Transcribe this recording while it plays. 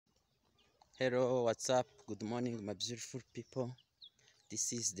Hello, what's up? Good morning, my beautiful people.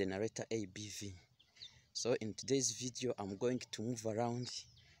 This is the narrator ABV. So in today's video, I'm going to move around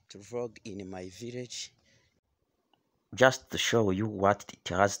to vlog in my village just to show you what it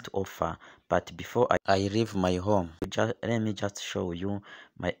has to offer. But before I leave my home, let me just show you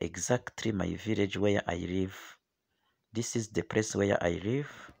exactly my village where I live. This is the place where I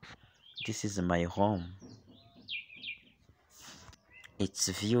live. This is my home. It's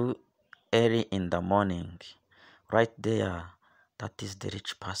view early in the morning. Right there, that is the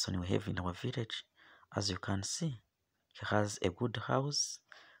rich person we have in our village. As you can see, he has a good house.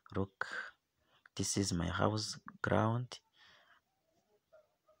 Look, this is my house ground.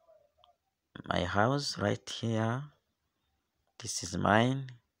 My house right here. This is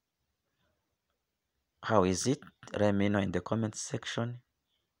mine. How is it? Let me know in the comment section.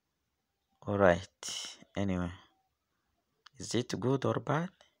 Alright, anyway, is it good or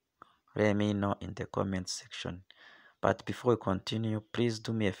bad? Let me know in the comment section. But before we continue, please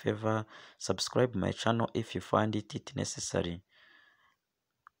do me a favor, subscribe my channel if you find it necessary.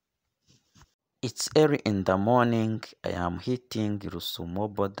 It's early in the morning. I am hitting Rusumo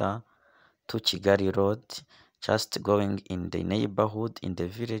border to Kigali Road, just going in the neighborhood in the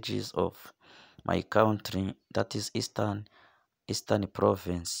villages of my country, that is Eastern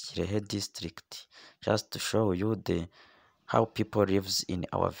Province, Kirehe District, just to show you how people lives in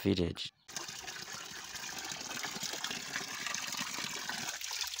our village.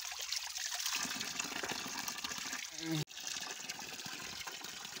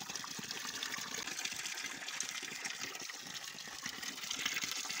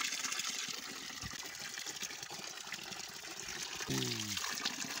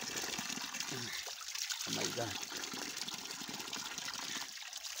 Oh my God.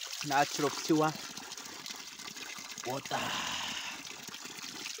 Natural pure water.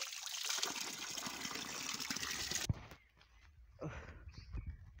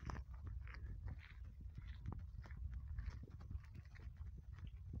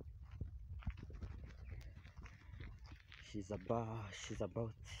 She's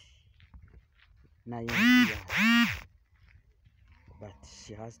about 9 years, but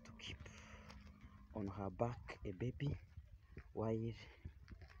she has to keep on her back a baby while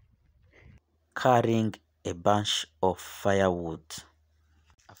carrying a bunch of firewood.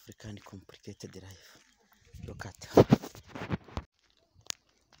 African complicated life. Look at her.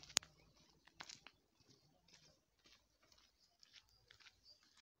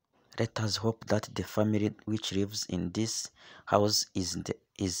 Let us hope that the family which lives in this house is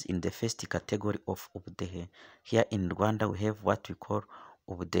in the first category of Ubudehe. Here in Rwanda, we have what we call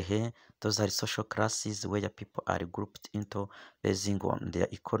Ubudehe. Those are social classes where people are grouped into basing on their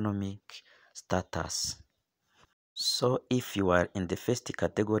economic status. So if you are in the first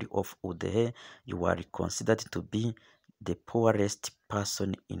category of Ubudehe, you are considered to be the poorest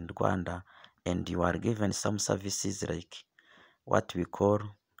person in Rwanda, and you are given some services like what we call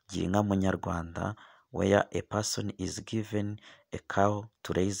Girinka Munyarwanda, where a person is given a cow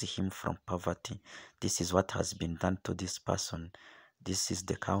to raise him from poverty. This is what has been done to this person. This is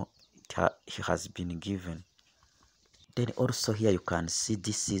the cow he has been given. Then also here you can see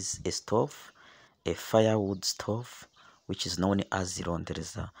this is a stove, a firewood stove, which is known as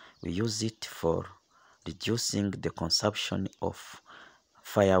rondereza. We use it for reducing the consumption of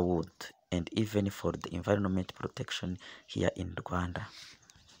firewood and even for the environment protection here in Rwanda.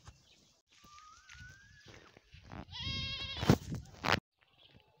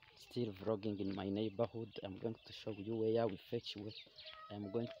 Still vlogging in my neighborhood. I'm going to show you where we fetch water.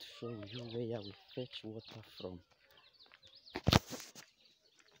 I'm going to show you where we fetch water from.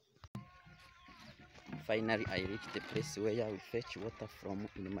 Finally, I reached the place where we fetch water from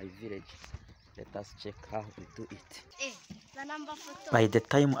in my village. Let us check how we do it. By the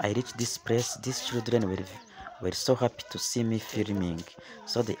time I reached this place, these children were so happy to see me filming.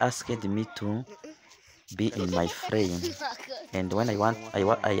 So they asked me to be in my frame. And when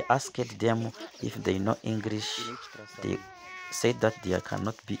I asked them if they know English, they said that they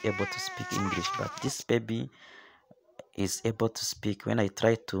cannot be able to speak English. But this baby is able to speak. When I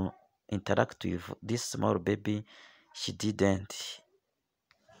tried to interact with this small baby, she didn't.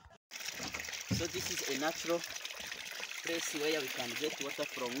 So this is a natural place where we can get water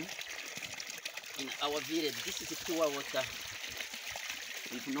from in our village. This is pure water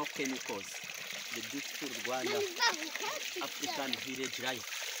with no chemicals. The beautiful Rwanda African village life.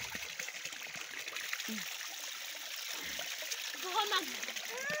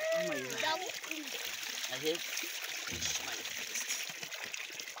 Oh my God. I have fish my face.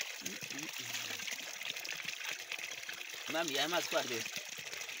 Mami, I must go there.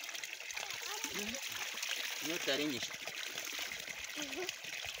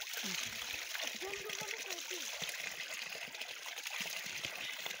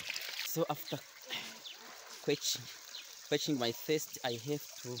 So after quenching my thirst, I have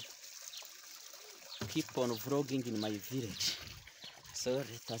to keep on vlogging in my village. So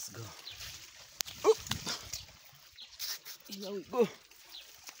let us go. Oh, here we go.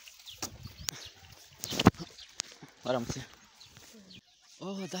 What am I saying?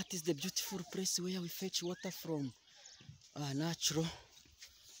 Oh, that is the beautiful place where we fetch water from. Natural,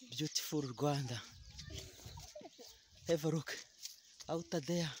 beautiful Rwanda. Have a look out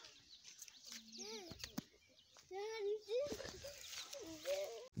there.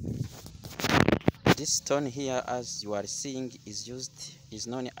 This stone here, as you are seeing, is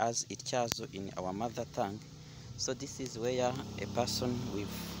known as Ityazo in our mother tongue. So this is where a person with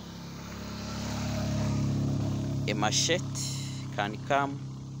a machete can come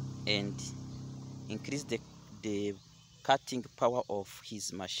and increase the cutting power of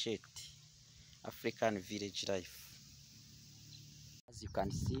his machete. African village life. As you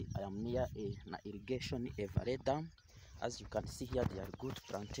can see, I am near an irrigation dam. As you can see here, they are good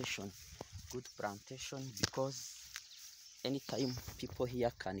plantation because anytime people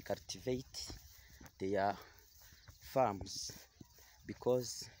here can cultivate their farms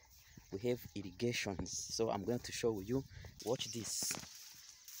because we have irrigations. So I'm going to show you. Watch this.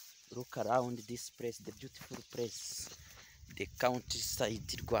 Look around this place, the beautiful place, the countryside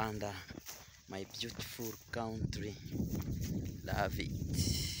Rwanda, my beautiful country. Love it.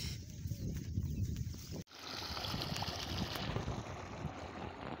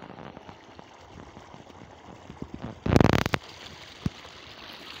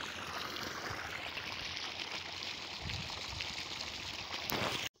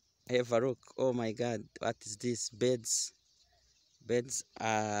 Have a look. Oh my God, what is this? Beds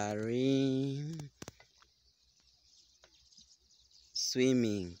are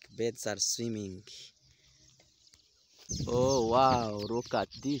swimming. Beds are swimming. Oh wow, look at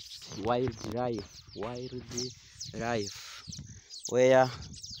this wildlife. Where,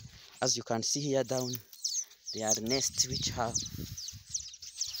 as you can see here down, there are nests which have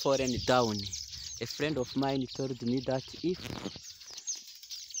fallen down. A friend of mine told me that if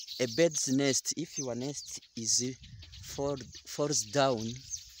a bird's nest, if your nest is falls down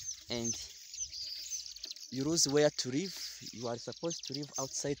and you lose where to live, you are supposed to live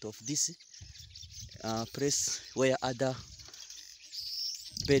outside of this place where other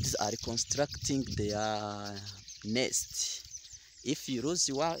birds are constructing their nest. If you lose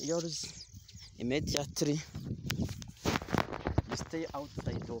yours, immediately you stay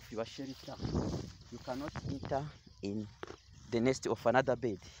outside of your shelter. You cannot enter in the nest of another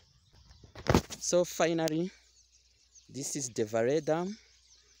bird. So finally, this is the Valley Dam,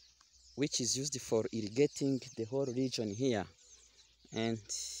 which is used for irrigating the whole region here. And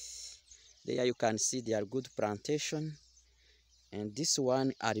there you can see they are good plantation, and this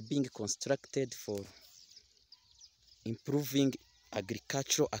one are being constructed for improving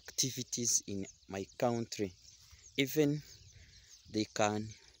agricultural activities in my country. Even they can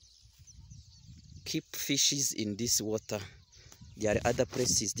keep fishes in this water. There are other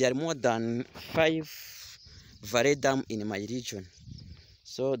places. There are more than 5 Valley Dam in my region.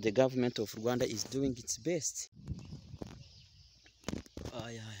 So the government of Rwanda is doing its best.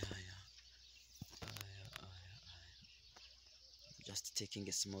 Just taking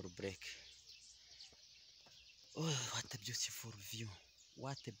a small break. Oh, what a beautiful view.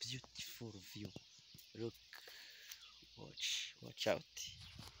 What a beautiful view. Look, watch out.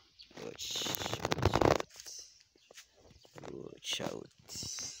 Watch out.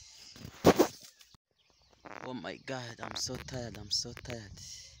 Oh my God, I'm so tired. I'm so tired.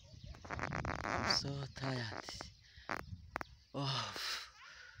 Oh,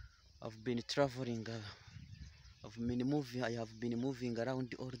 I've been traveling. I have been moving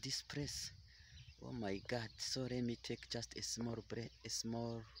around all this place. Oh my God! So let me take just a small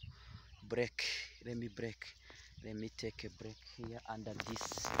break. Let me take a break here under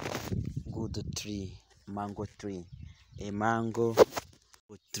this good tree, mango tree, a mango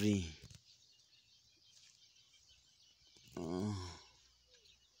tree.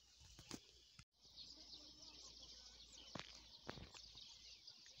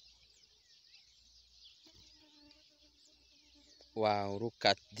 Wow, look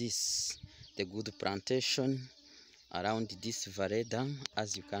at this, the good plantation around this Valley Dam,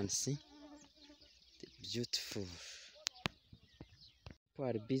 as you can see. Beautiful. People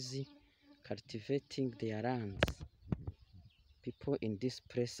are busy cultivating their lands. People in this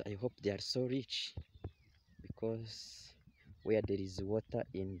place, I hope they are so rich because Where there is water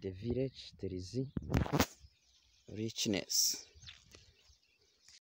in the village, there is richness.